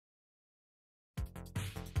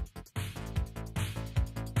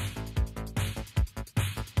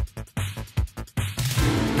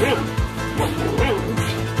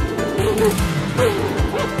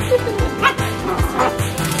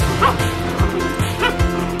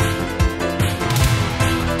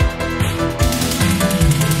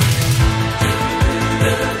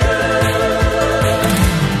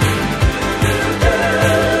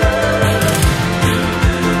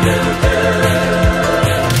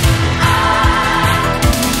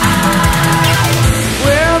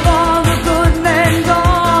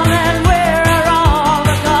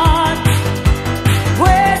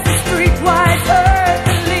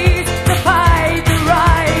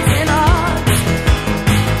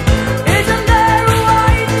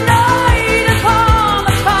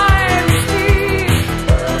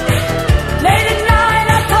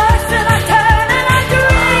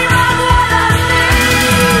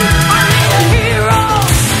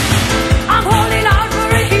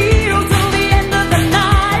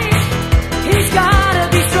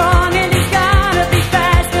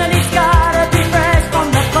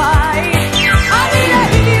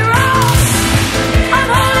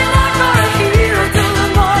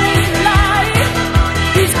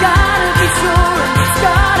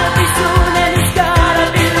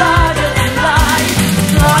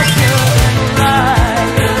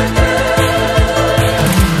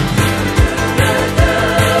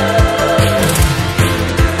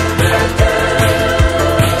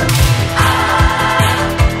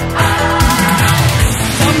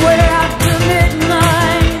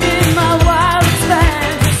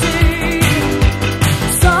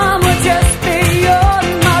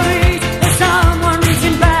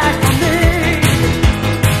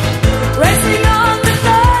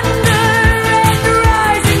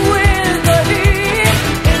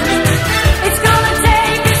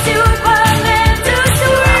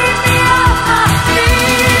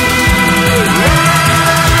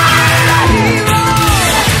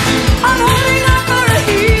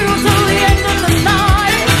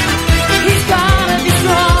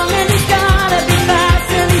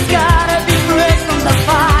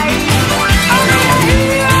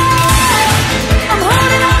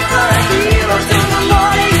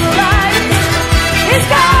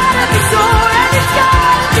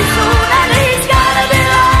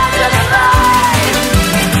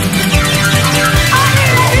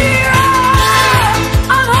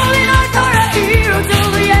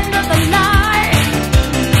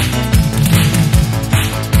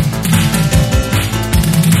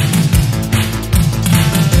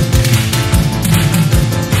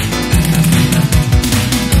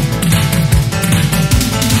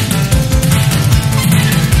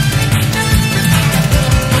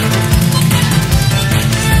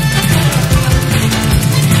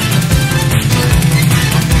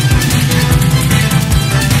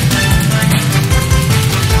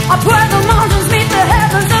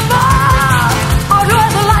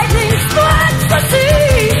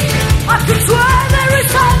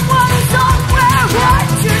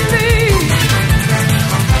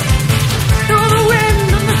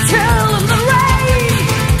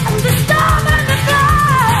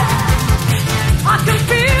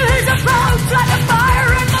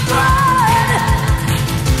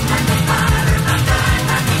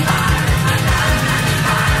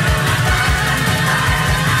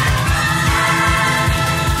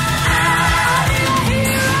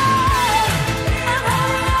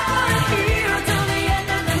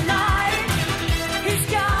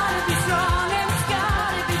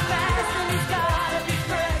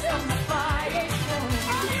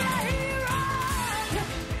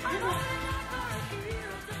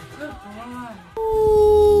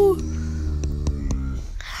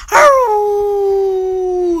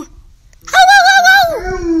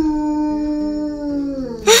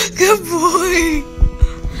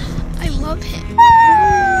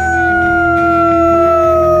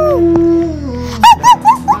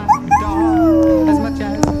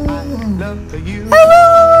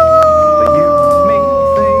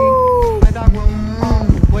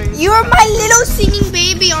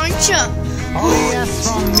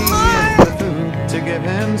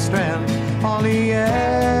All he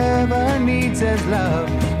ever needs is love,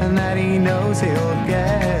 and that he knows he'll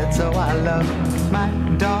get. So I love my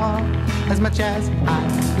dog as much as I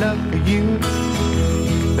love you.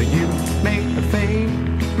 But you make the fade,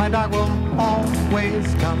 my dog will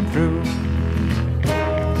always come through.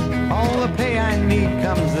 All the pay I need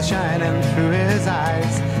comes the shining through his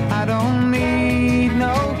eyes. I don't need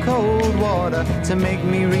no cold water to make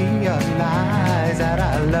me realize that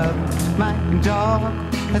I love my dog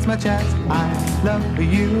as much as I love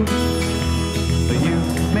you. But you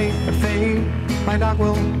make the fade, my dog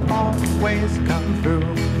will always come through.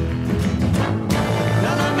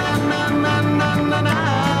 Na na na na na na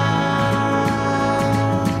na.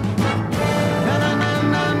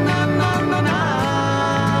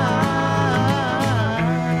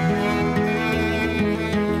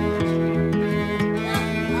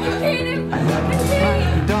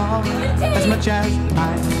 much as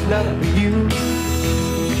I love you.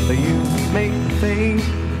 You make faith,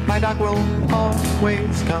 my doc will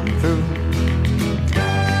always come through.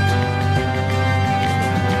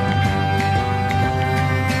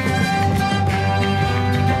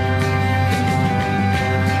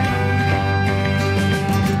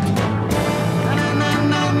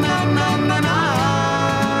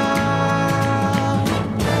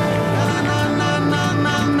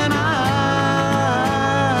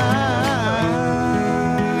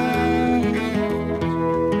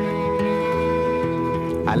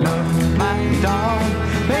 I love my dog,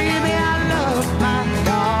 baby, I love my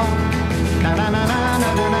dog. Na na na na na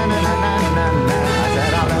na na na na na na. I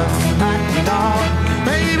said I love my dog,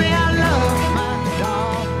 baby, I love my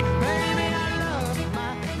dog, baby, I love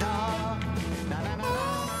my dog. Na na na na.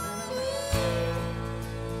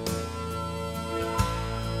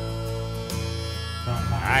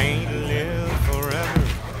 I ain't live forever,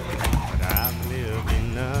 but I've lived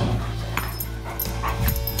enough.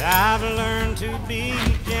 I've learned to be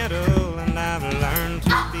gentle and I've learned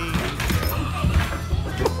to be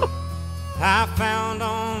tough. I found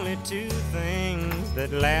only two things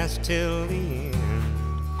that last till the end.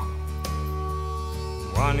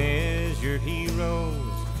 One is your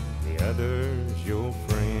heroes, the other's your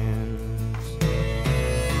friends.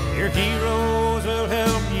 Your heroes will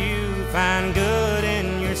help you find good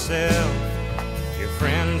in yourself. Your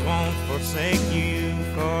friends won't forsake you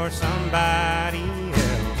for somebody else.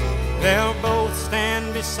 They'll both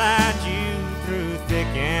stand beside you through thick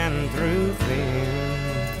and through thin.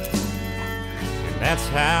 And that's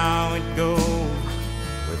how it goes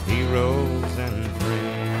with heroes and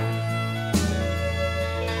friends.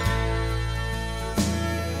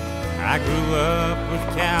 I grew up with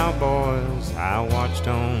cowboys I watched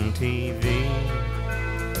on TV.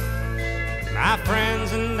 My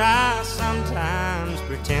friends and I sometimes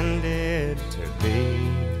pretended to be.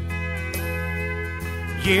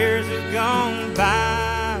 Years have gone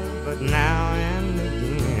by, but now and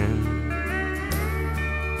again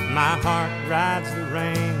my heart rides the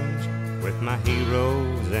range with my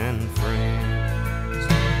heroes and friends.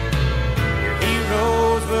 Your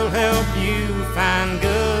heroes will help you find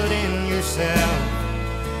good in yourself.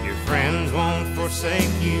 Your friends won't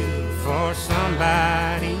forsake you for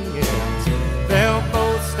somebody else. They'll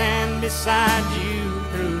both stand beside you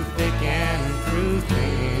through thick and through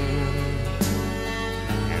thin.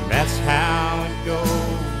 That's how it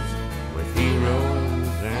goes with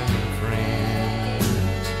heroes and friends.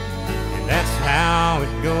 And that's how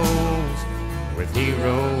it goes with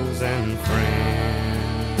heroes and friends.